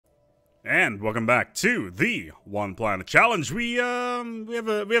And welcome back to the One Planet Challenge. We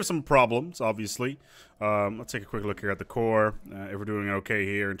have some problems, obviously. Let's take a quick look here at the core. If we're doing okay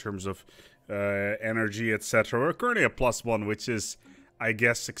here in terms of energy, etc. We're currently at +1, which is, I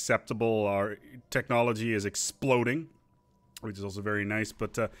guess, acceptable. Our technology is exploding, which is also very nice.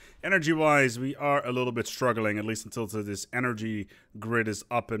 But energy-wise, we are a little bit struggling, at least until this energy grid is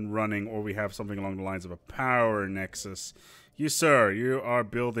up and running, or we have something along the lines of a power nexus. You, sir, you are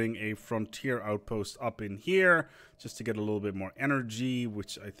building a frontier outpost up in here just to get a little bit more energy,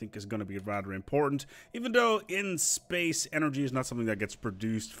 which I think is going to be rather important. Even though in space, energy is not something that gets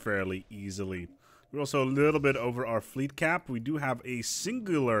produced fairly easily. We're also a little bit over our fleet cap. We do have a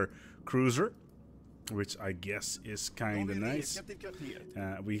singular cruiser, which I guess is kind of nice.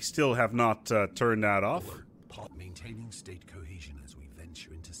 We still have not turned that off. Maintaining state cohesion as we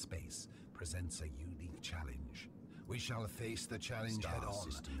venture into space presents a unique challenge. We shall face the challenge head on.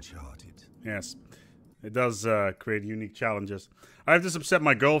 System charted. Yes, it does create unique challenges. I have just upset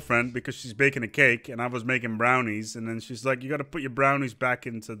my girlfriend because she's baking a cake and I was making brownies, and then she's like, "You got to put your brownies back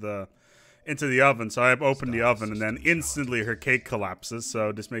into the oven." So I have opened the oven, and then instantly her cake collapses.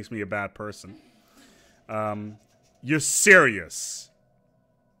 So this makes me a bad person. You're serious?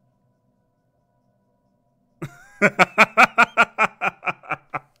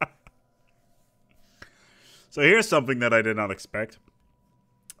 So here's something that I did not expect.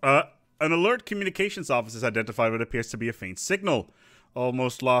 An alert communications office has identified what appears to be a faint signal,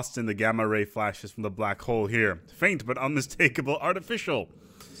 almost lost in the gamma ray flashes from the black hole here. Faint but unmistakable artificial.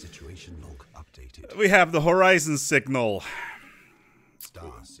 Situation log updated. We have the horizon signal.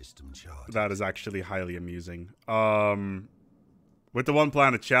 Star system charted. That is actually highly amusing. With the One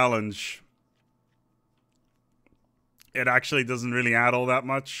Planet Challenge, it actually doesn't really add all that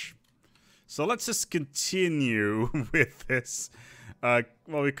much. So let's just continue with this. Well,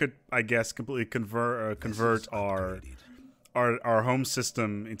 we could, I guess, completely convert our home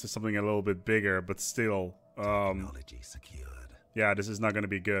system into something a little bit bigger, but still, Technology secured. yeah, this is not going to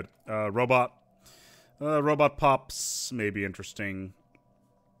be good. Robot pops may be interesting.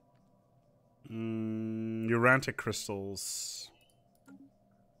 Urantic crystals.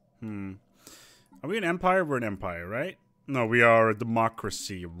 Are we an empire? We're an empire, right? No, we are a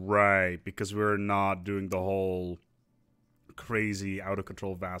democracy, right? Because we're not doing the whole crazy,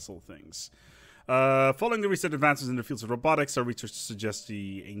 out-of-control vassal things. Following the recent advances in the fields of robotics, our research suggests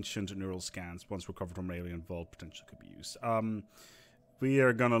the ancient neural scans, once recovered from alien vault, potentially could be used. We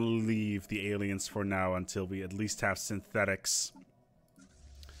are gonna leave the aliens for now until we at least have synthetics.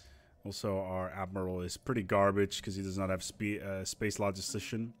 Also, our admiral is pretty garbage because he does not have space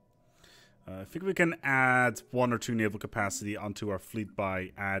logistician. I think we can add 1 or 2 naval capacity onto our fleet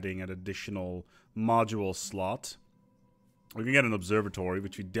by adding an additional module slot. We can get an observatory,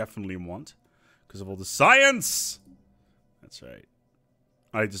 which we definitely want because of all the science. That's right.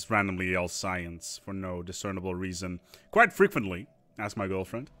 I just randomly yell science for no discernible reason. Quite frequently, ask my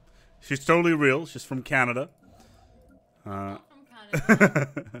girlfriend. She's totally real. She's from Canada. Not from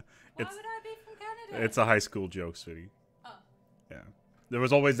Canada. Why would I be from Canada? It's a high school joke, sweetie. Oh. Yeah. There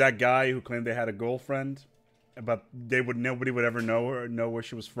was always that guy who claimed they had a girlfriend, but nobody would ever know where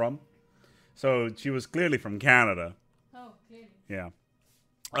she was from. So she was clearly from Canada. Oh, clearly. Yeah.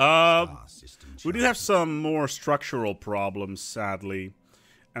 Star system We do have some more structural problems, sadly.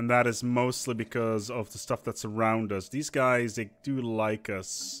 And that is mostly because of the stuff that's around us. These guys, they do like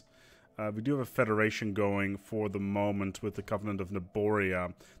us. We do have a federation going for the moment with the Covenant of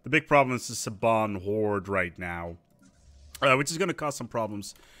Naboria. The big problem is the Saban Horde right now. Which is going to cause some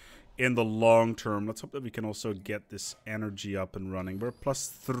problems in the long term. Let's hope that we can also get this energy up and running. We're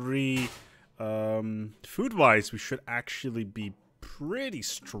 +3. Food-wise, we should actually be pretty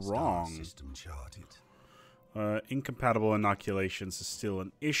strong. Star system charted. Incompatible inoculations is still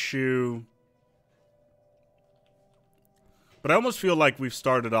an issue. But I almost feel like we've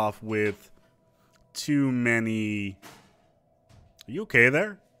started off with too many... Are you okay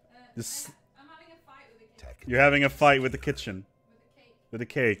there? This... I'm having a fight with the cake. You're having a fight with the kitchen. With the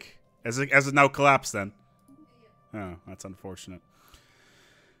cake. As it now collapsed then. Oh, that's unfortunate.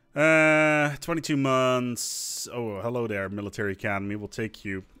 22 months. Oh, hello there, Military Academy. We'll take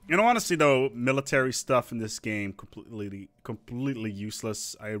you. You know, honestly though, military stuff in this game completely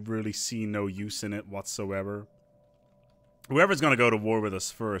useless. I really see no use in it whatsoever. Whoever's going to go to war with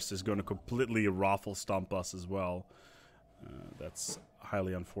us first is going to completely raffle stomp us as well. That's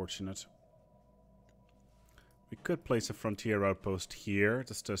highly unfortunate. We could place a frontier outpost here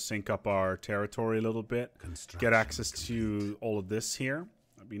just to sync up our territory a little bit. Get access to all of this here.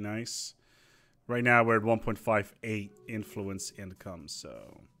 That'd be nice. Right now we're at 1.58 influence income,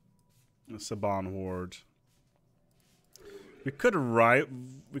 so Saban Horde. We could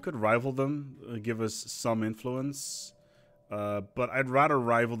rival them, give us some influence. But I'd rather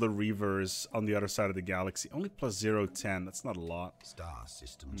rival the Reavers on the other side of the galaxy. Only plus 0.10. That's not a lot. Star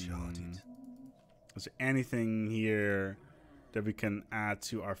system charted. Is there anything here that we can add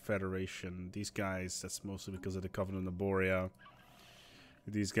to our Federation? These guys, that's mostly because of the Covenant of Borea.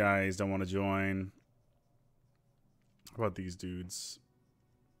 These guys don't want to join. How about these dudes?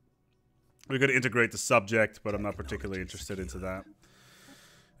 We're going to integrate the subject, but I'm not particularly interested into that.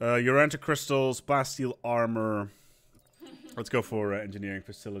 Your anti-crystals, plasteel armor. Let's go for engineering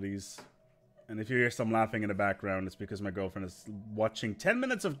facilities. And if you hear some laughing in the background, it's because my girlfriend is watching 10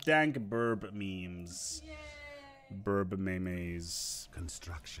 minutes of dank burb memes. Yay. Burb memes.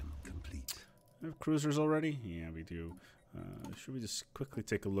 Construction complete. We have cruisers already? Yeah, we do. Should we just quickly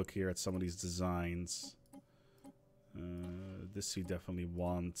take a look here at some of these designs? This he definitely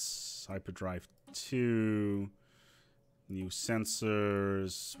wants. Hyperdrive 2. New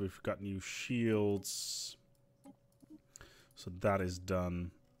sensors. We've got new shields. So that is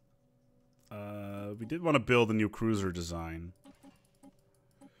done. We did want to build a new cruiser design.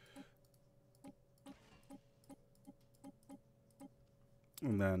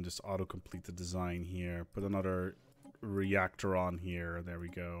 And then just auto-complete the design here. Put another reactor on here. There we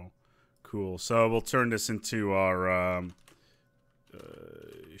go. Cool. So we'll turn this into our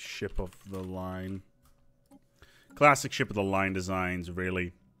ship of the line. Classic ship of the line designs,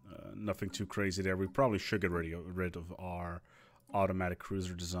 really. Nothing too crazy there. We probably should get rid of our automatic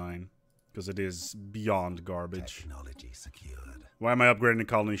cruiser design, because it is beyond garbage. Technology secured. Why am I upgrading a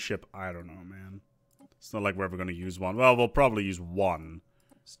colony ship? I don't know, man. It's not like we're ever going to use one. Well, we'll probably use one.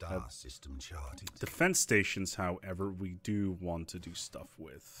 Star system charted. Defense stations, however, we do want to do stuff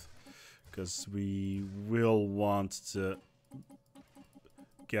with, because we will want to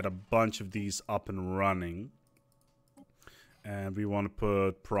get a bunch of these up and running. And we want to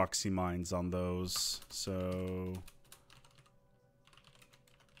put proxy mines on those. So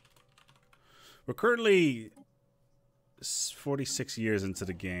we're currently 46 years into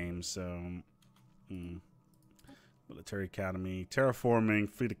the game, so Military Academy, Terraforming,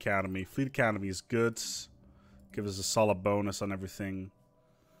 Fleet Academy. Fleet Academy is good. Give us a solid bonus on everything.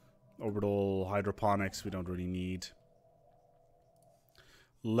 Orbital hydroponics we don't really need.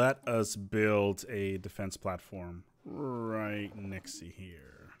 Let us build a defense platform right next to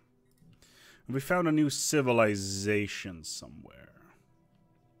here. We found a new civilization somewhere.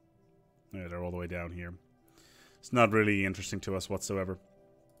 Yeah, they're all the way down here. It's not really interesting to us whatsoever.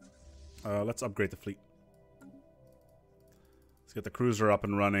 Let's upgrade the fleet. Let's get the cruiser up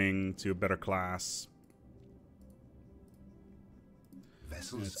and running to a better class.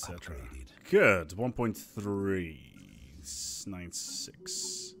 Vessels upgraded. Good.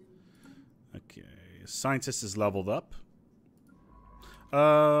 1.396. Okay. Scientist is leveled up.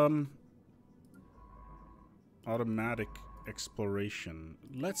 Automatic exploration.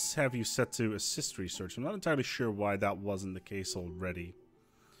 Let's have you set to assist research. I'm not entirely sure why that wasn't the case already.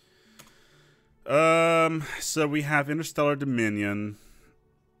 So we have Interstellar Dominion.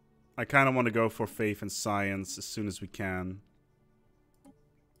 I kind of want to go for faith and science as soon as we can.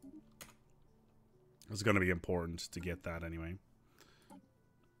 It's going to be important to get that anyway.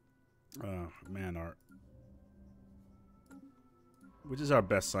 Man, which is our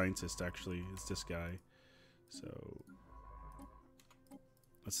best scientist, actually? It's this guy. So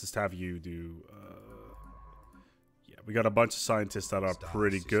let's just have you do... yeah, we got a bunch of scientists that are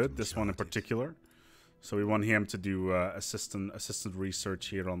pretty good. This one in particular. So we want him to do assistant research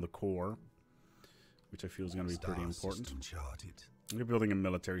here on the core, which I feel is going to be pretty important. You're building a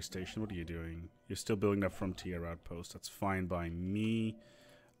military station. What are you doing? You're still building that frontier outpost. That's fine by me.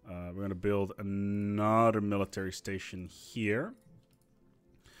 We're going to build another military station here.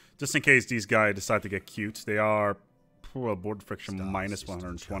 Just in case these guys decide to get cute. They are... Well, board friction minus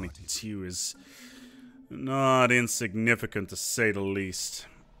 122 is not insignificant, to say the least.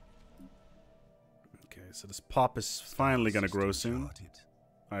 Okay, so this pop is finally going to grow soon.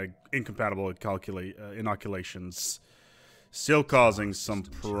 Incompatible with inoculations. Still causing some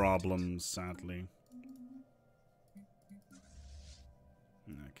problems, sadly.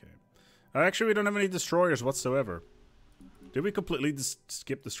 Okay. Actually, we don't have any destroyers whatsoever. Did we completely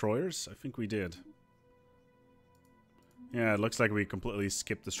skip destroyers? I think we did. Yeah, it looks like we completely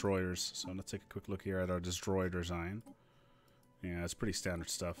skipped destroyers. So let's take a quick look here at our destroyer design. Yeah, it's pretty standard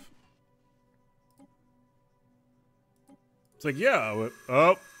stuff. It's like, yeah,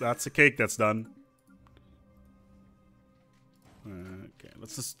 oh, that's a cake that's done. Okay,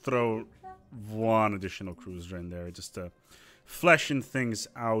 let's just throw one additional cruiser in there just to fleshing things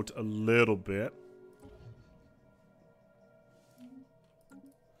out a little bit.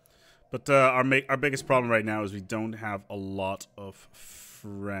 But our biggest problem right now is we don't have a lot of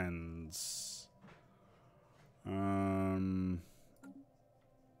friends. How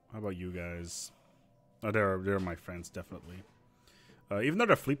about you guys? Oh, they're my friends, definitely. Even though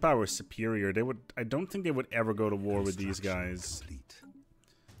their fleet power is superior, I don't think they would ever go to war with these guys. Complete.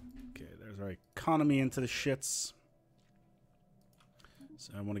 Okay, there's our economy into the shits.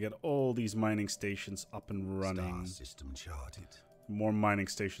 So I want to get all these mining stations up and running. Star system charted. More mining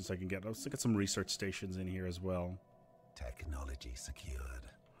stations I can get. Let's look at some research stations in here as well. Technology secured.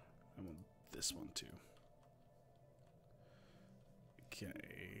 I want this one too. Okay,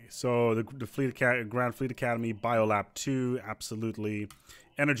 so the Grand Fleet Academy, Biolab 2, absolutely.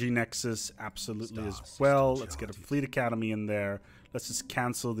 Energy Nexus, absolutely as well. Let's get a Fleet Academy in there. Let's just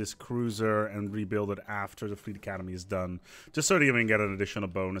cancel this cruiser and rebuild it after the Fleet Academy is done. Just so that you can get an additional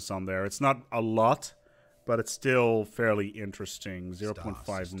bonus on there. It's not a lot, but it's still fairly interesting.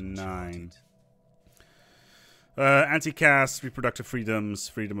 0.59. Anti-caste, reproductive freedoms,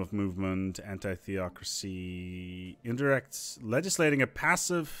 freedom of movement, anti-theocracy, indirect, legislating a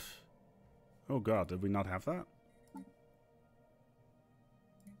passive... Oh god, did we not have that?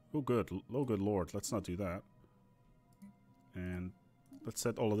 Oh good lord, let's not do that. And let's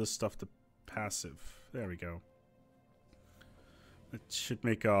set all of this stuff to passive. There we go. It should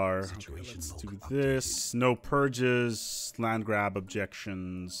make our... Okay, let's do this. No purges, land grab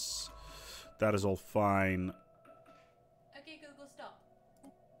objections. That is all fine. Okay, Google, stop.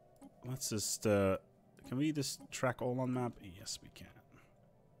 Let's just, can we just track all on map? Yes, we can.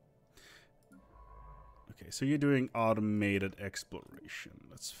 Okay, so you're doing automated exploration.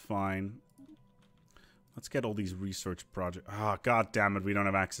 That's fine. Let's get all these research projects. Ah, god damn it, we don't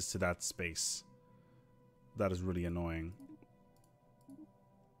have access to that space. That is really annoying.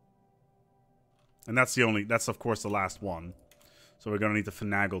 And that's of course the last one. So we're going to need to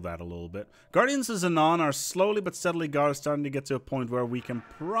finagle that a little bit. Guardians of Xenon are slowly but steadily starting to get to a point where we can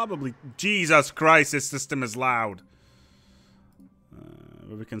probably... Jesus Christ, this system is loud.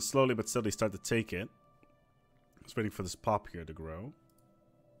 But we can slowly but steadily start to take it. Just waiting for this pop here to grow.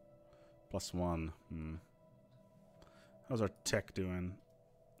 +1. How's our tech doing?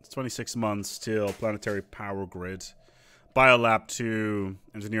 It's 26 months still. Planetary power grid. Biolab 2.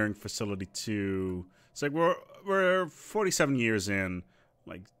 Engineering facility 2. It's like we're 47 years in.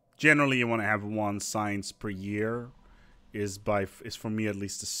 Like generally you want to have 1 science per year is for me at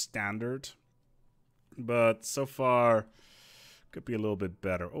least a standard. But so far could be a little bit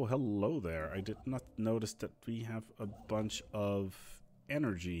better. Oh, hello there. I did not notice that we have a bunch of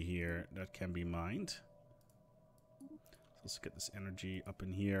energy here that can be mined. So let's get this energy up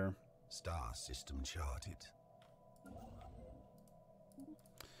in here. Star system charted.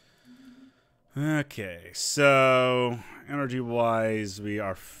 Okay, so energy-wise, we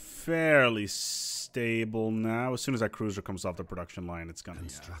are fairly stable now. As soon as that cruiser comes off the production line, it's gonna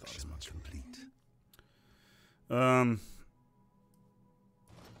Construction complete. Oh,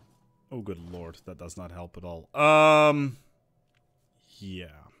 good lord, that does not help at all. Yeah.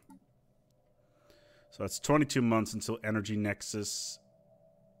 So that's 22 months until Energy Nexus.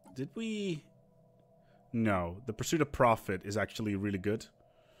 Did we? No, the Pursuit of Profit is actually really good.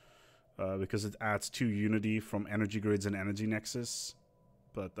 Because it adds 2 unity from energy grids and energy nexus.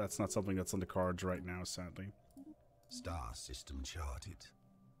 But that's not something that's on the cards right now, sadly. Star system charted.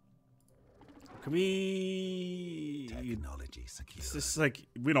 Can we... Technology secure. It's just like,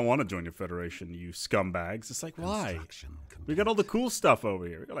 we don't want to join your federation, you scumbags. It's like, why? We got all the cool stuff over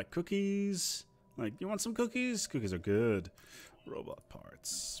here. We got like cookies. Like, you want some cookies? Cookies are good. Robot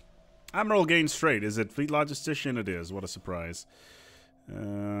parts. Admiral gains trade. Is it fleet logistician? It is. What a surprise.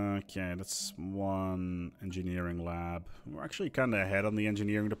 Okay, that's 1 engineering lab. We're actually kind of ahead on the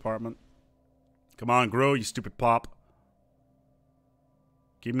engineering department. Come on, grow, you stupid pop.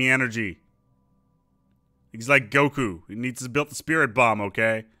 Give me energy. He's like Goku. He needs to build the spirit bomb,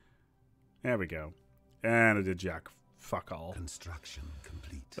 okay? There we go. And it did jack. Fuck all. Construction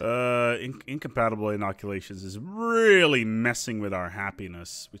complete. Incompatible inoculations is really messing with our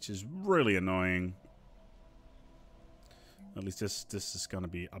happiness, which is really annoying. At least this is going to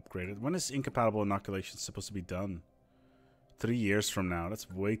be upgraded. When is incompatible inoculation supposed to be done? 3 years from now. That's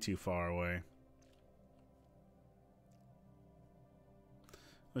way too far away.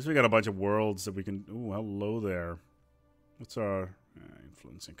 At least we got a bunch of worlds that we can... Ooh, hello there. What's our...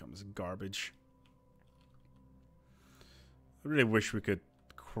 influence income is garbage. I really wish we could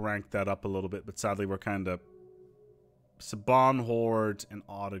crank that up a little bit, but sadly we're kind of... Saban, Horde, and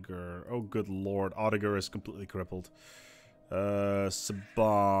Audiger. Oh, good lord. Audiger is completely crippled.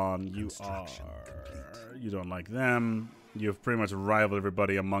 Saban, you are... You don't like them. You've pretty much rivaled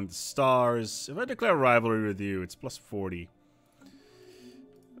everybody among the stars. If I declare rivalry with you, it's plus 40.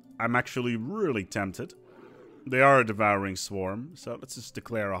 I'm actually really tempted. They are a devouring swarm, so let's just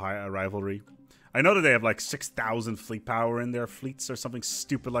declare a rivalry. I know that they have like 6,000 fleet power in their fleets or something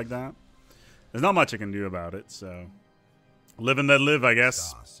stupid like that. There's not much I can do about it, so... Live and let live, I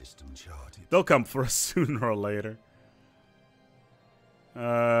guess. They'll come for us sooner or later.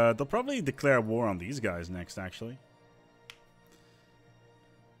 They'll probably declare war on these guys next, actually.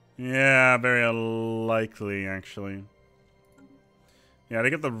 Yeah, very likely, actually. Yeah, they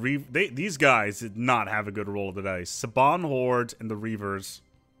get the these guys did not have a good roll of the dice. Saban Horde and the Reavers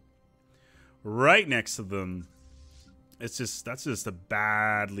right next to them. It's just that's just a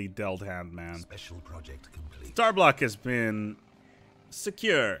badly dealt hand, man. Special project complete. Starblock has been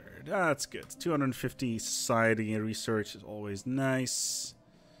secured. That's good. 250 society research is always nice.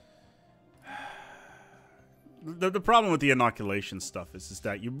 The problem with the inoculation stuff is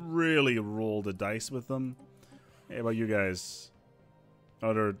that you really roll the dice with them. Hey, about you guys?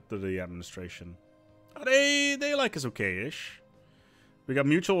 Oh, they're the administration. Oh, they like us okay-ish. We got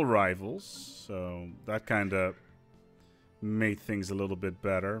mutual rivals, so that kind of made things a little bit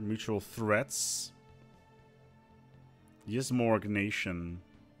better. Mutual threats. Yismorg Nation.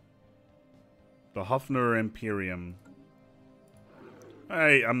 The Hofner Imperium.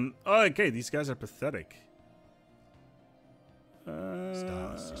 Hey, oh, okay, these guys are pathetic.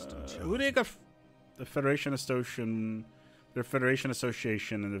 Who do you got? The Federation Association, the Federation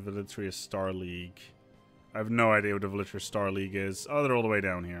Association, and the Velitrius Star League. I have no idea what the Velitrius Star League is. Oh, they're all the way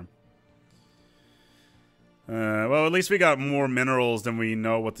down here. Well, at least we got more minerals than we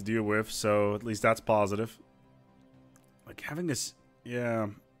know what to do with, so at least that's positive. Like having this, yeah,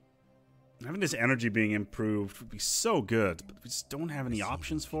 having this energy being improved would be so good, but we just don't have any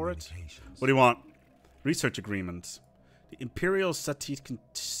options for it. What do you want? Research agreement. The Imperial Satit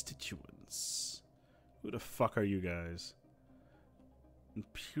constituents. Who the fuck are you guys?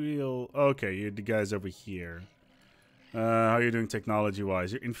 Imperial... Okay, you're the guys over here. How are you doing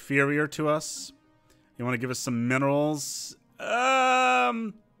technology-wise? You're inferior to us? You want to give us some minerals?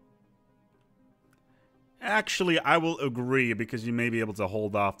 Actually, I will agree because you may be able to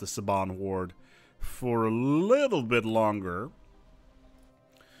hold off the Saban Horde for a little bit longer.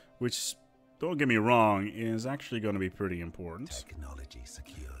 Which... Don't get me wrong, is actually going to be pretty important. Technology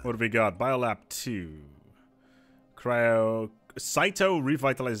secure. What have we got? Biolab 2. Cyto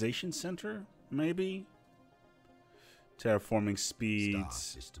Revitalization Center, maybe? Terraforming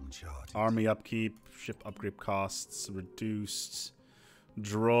speeds. Army upkeep. Ship upgrade costs reduced.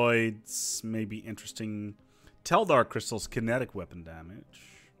 Droids, maybe interesting. Teldar crystals, kinetic weapon damage.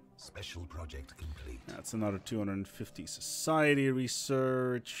 Special project complete. That's another 250 society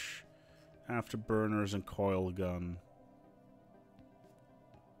research. Afterburners and coil gun.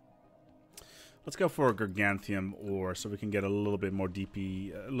 Let's go for a Gargantium ore so we can get a little bit more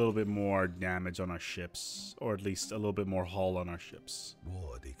DP, a little bit more damage on our ships, or at least a little bit more hull on our ships.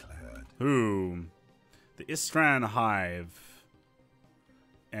 War declared. Who? The Istran Hive.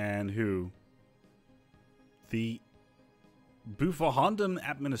 And who? The Bufahondum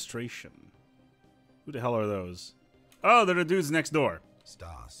Administration. Who the hell are those? Oh, they're the dudes next door.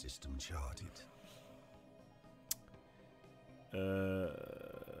 Star system charted.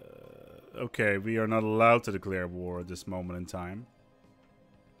 Okay, we are not allowed to declare war at this moment in time.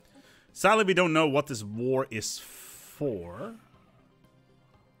 Sadly, we don't know what this war is for,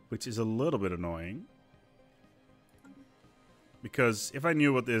 which is a little bit annoying. Because if I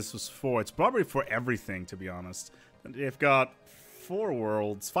knew what this was for, it's probably for everything, to be honest. And they've got 4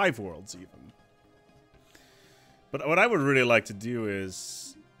 worlds, 5 worlds even. But what I would really like to do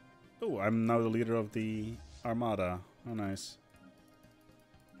is... Oh, I'm now the leader of the Armada. Oh, nice.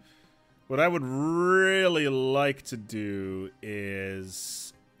 What I would really like to do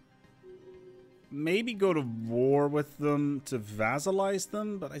is... maybe go to war with them to vassalize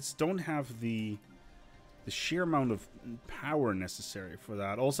them, but I just don't have the sheer amount of power necessary for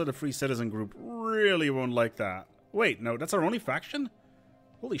that. Also, the Free Citizen group really won't like that. Wait, no, that's our only faction?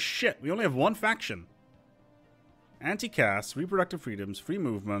 Holy shit, we only have one faction. Anti-caste, reproductive freedoms, free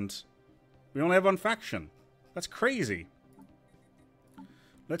movement. We only have one faction. That's crazy.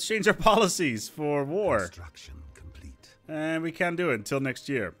 Let's change our policies for war. Construction complete. And we can't do it until next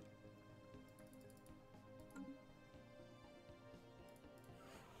year.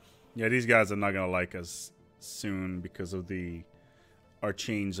 Yeah, these guys are not going to like us soon because of our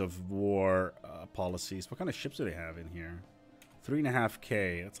change of war policies. What kind of ships do they have in here?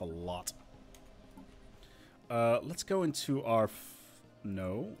 3.5K. That's a lot. Let's go into our...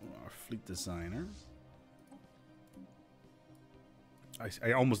 our fleet designer.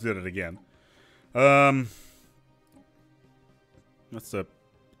 I almost did it again. What's the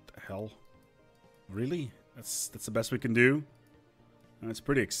hell? Really? That's the best we can do? It's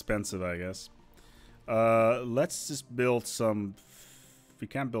pretty expensive, I guess. Let's just build some... We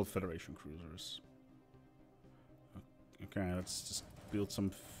can't build Federation cruisers. Okay, let's just build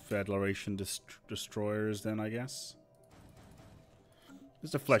some Federation destroyers then, I guess.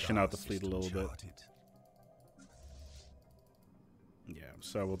 Just to fleshing out the fleet a little bit. Yeah,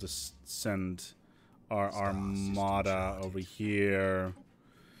 so we'll just send our armada over here.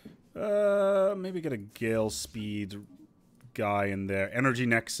 Maybe get a Gale Speed guy in there. Energy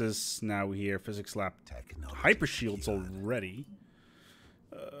Nexus now here. Physics Lab. Hyper Shields already.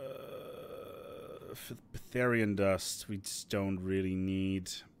 Betharian Dust we just don't really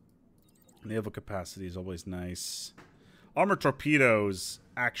need. Naval capacity is always nice. Armor Torpedoes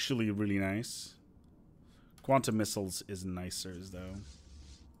actually really nice. Quantum Missiles is nicer though.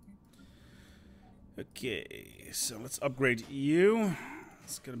 Okay, so let's upgrade you.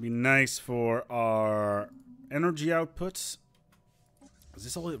 It's gonna be nice for our energy output. Is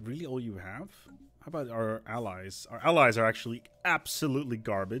this really all you have? How about our allies? Our allies are actually absolutely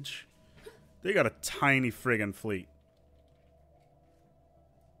garbage. They got a tiny friggin' fleet.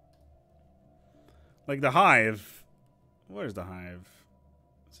 Like the Hive. Where's the Hive?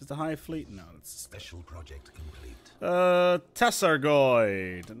 Is this the Hive fleet? No, it's special project complete.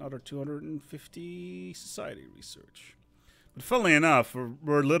 Tessargoid. Another 250 society research. But funnily enough,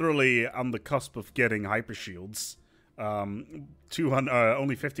 we're literally on the cusp of getting hyper shields. 200,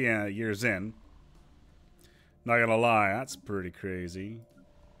 only 50 years in. Not gonna lie, that's pretty crazy.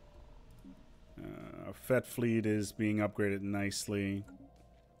 Our Fed fleet is being upgraded nicely.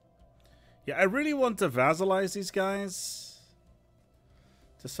 Yeah, I really want to vassalize these guys.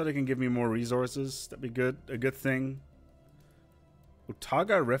 Just so they can give me more resources. That'd be good. A good thing.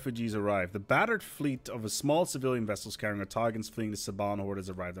 Otaga refugees arrive. The battered fleet of a small civilian vessels carrying Otagans fleeing the Saban horde has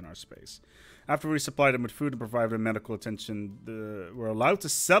arrived in our space. After we supplied them with food and provided them medical attention, we're allowed to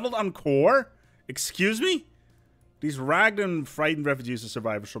settle on core? Excuse me? These ragged and frightened refugees are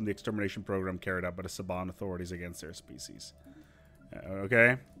survivors from the extermination program carried out by the Saban authorities against their species.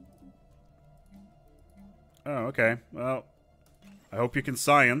 Okay. Oh, okay. Well, I hope you can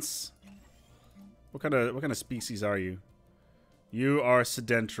science. What kind of species are you? You are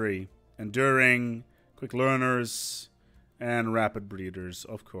sedentary, enduring, quick learners, and rapid breeders,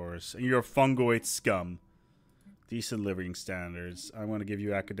 of course. And you're fungoid scum. Decent living standards. I want to give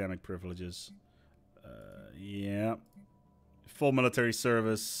you academic privileges. Yeah. Full military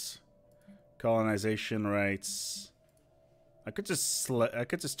service. Colonization rights. I could just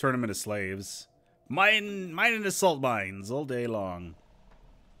turn them into slaves. Mining assault mines all day long.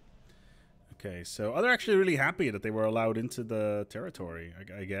 Okay, so they're actually really happy that they were allowed into the territory,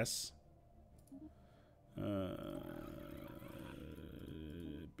 I guess. What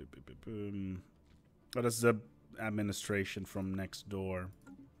is the administration from next door?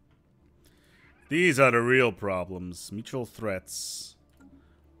 These are the real problems. Mutual threats.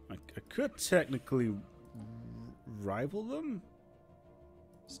 I could technically rival them.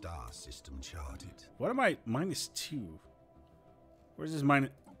 Star system charted. What am I? -2. Where's this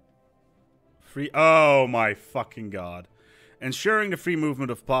minus? Free. Oh my fucking god. Ensuring the free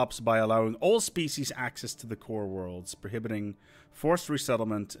movement of pops by allowing all species access to the core worlds, prohibiting forced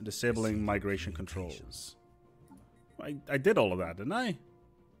resettlement, and disabling migration controls. I did all of that, didn't I?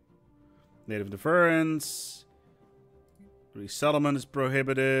 Native deference. Resettlement is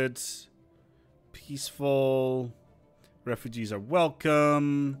prohibited. Peaceful. Refugees are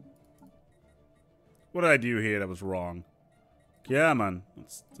welcome. What did I do here that was wrong? Yeah, man.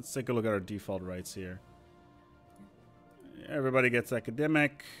 Let's take a look at our default rights here. Everybody gets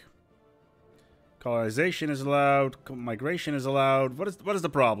academic. Colonization is allowed. Migration is allowed. What is the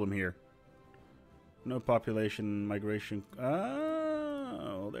problem here? No population migration.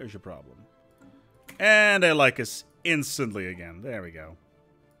 Oh, there's your problem. And they like us instantly again. There we go.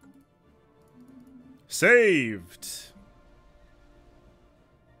 Saved.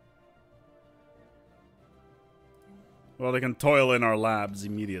 Well, they can toil in our labs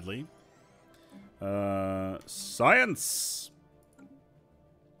immediately. Science.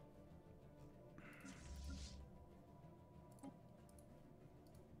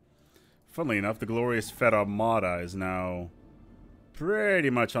 Funnily enough, the glorious Fed Armada is now pretty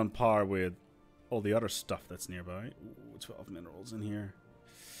much on par with all the other stuff that's nearby. Ooh, 12 minerals in here.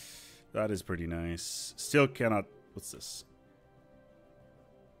 That is pretty nice. Still cannot... What's this?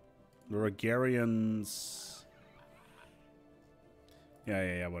 The Regarians...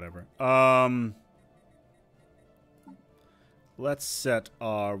 Yeah, whatever. Let's set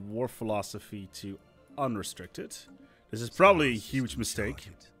our war philosophy to unrestricted. This is probably a huge mistake.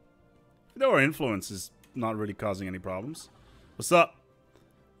 Though our influence is not really causing any problems. What's up?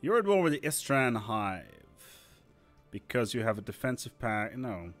 You're at war with the Istran Hive. Because you have a defensive pack.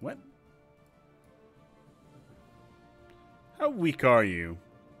 No, what? How weak are you?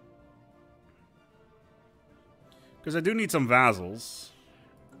 Because I do need some vassals.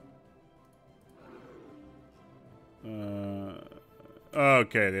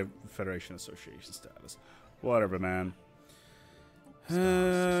 Okay, they have Federation Association status. Whatever, man.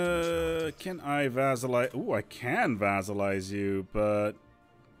 Can I vassalize? Ooh, I can vassalize you, but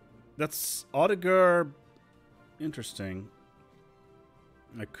that's Odegar. Interesting.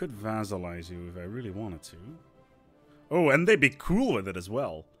 I could vassalize you if I really wanted to. Oh, and they'd be cool with it as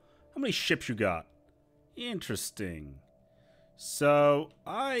well. How many ships you got? Interesting. So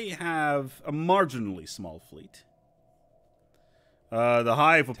I have a marginally small fleet. The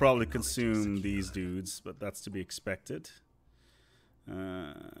Hive will probably consume these dudes, but that's to be expected.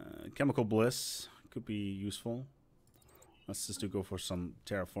 Chemical Bliss could be useful. Let's just go for some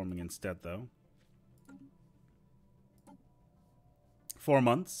terraforming instead, though. 4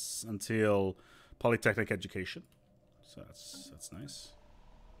 months until Polytechnic Education, so that's nice.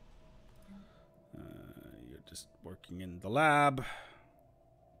 You're just working in the lab.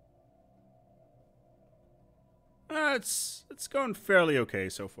 It's going fairly okay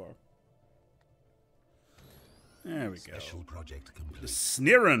so far. There we go. Special project complete.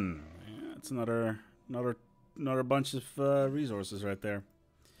 Sneerin. Yeah, it's another bunch of resources right there.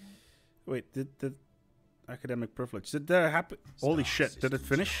 Wait, did academic privilege? Did that happen? Holy shit! Did it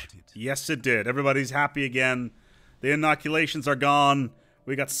finish? Yes, it did. Everybody's happy again. The inoculations are gone.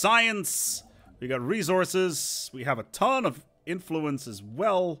 We got science. We got resources. We have a ton of influence as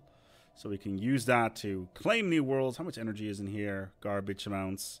well. So we can use that to claim new worlds. How much energy is in here? Garbage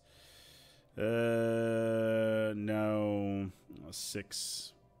amounts. No.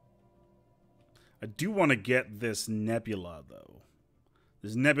 6. I do want to get this nebula, though.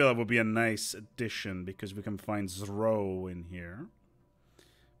 This nebula would be a nice addition because we can find Zro in here.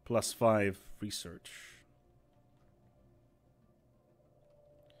 +5 research.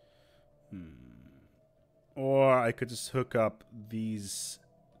 Or I could just hook up these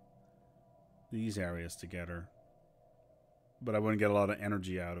areas together. But I wouldn't get a lot of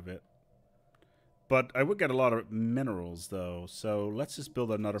energy out of it. But I would get a lot of minerals, though. So let's just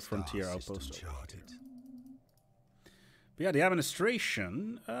build another frontier outpost over here. But yeah, the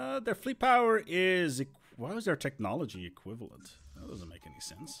administration, their fleet power is... Why is their technology equivalent? That doesn't make any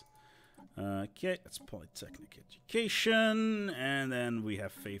sense. Okay, that's Polytechnic Education. And then we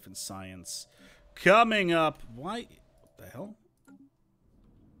have Faith and Science coming up. Why? What the hell?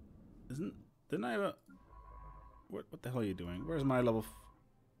 Didn't I have a... What the hell are you doing? Where's my level...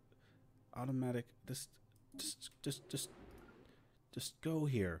 Automatic... Just go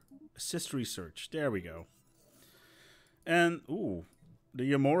here. Assist research. There we go. And, ooh, the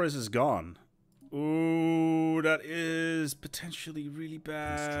Yamoris is gone. Ooh, that is potentially really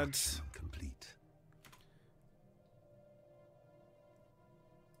bad. Complete.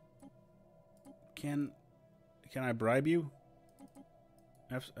 Can I bribe you?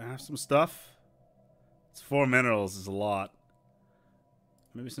 Have some stuff? It's 4 minerals is a lot.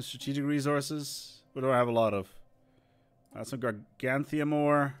 Maybe some strategic resources? What do I have a lot of? Some Garganthia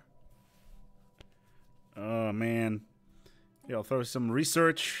ore. Oh, man. Yeah, I'll throw some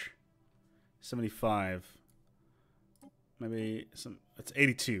research. 75. Maybe some... That's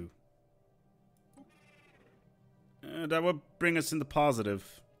 82. That would bring us into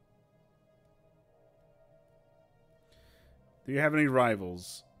positive. Do you have any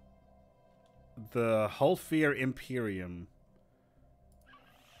rivals? The Hulfir Imperium.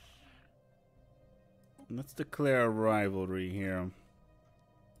 Let's declare a rivalry here.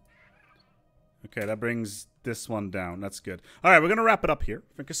 Okay, that brings this one down. That's good. All right, we're going to wrap it up here.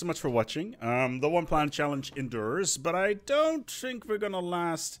 Thank you so much for watching. The One Planet Challenge endures, but I don't think we're going to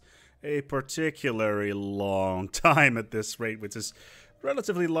last a particularly long time at this rate, which is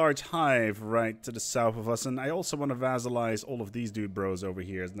relatively large hive right to the south of us. And I also want to vassalize all of these dude bros over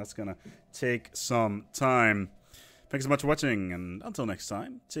here, and that's going to take some time. Thanks so much for watching, and until next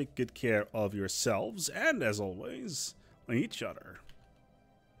time, take good care of yourselves, and as always, each other.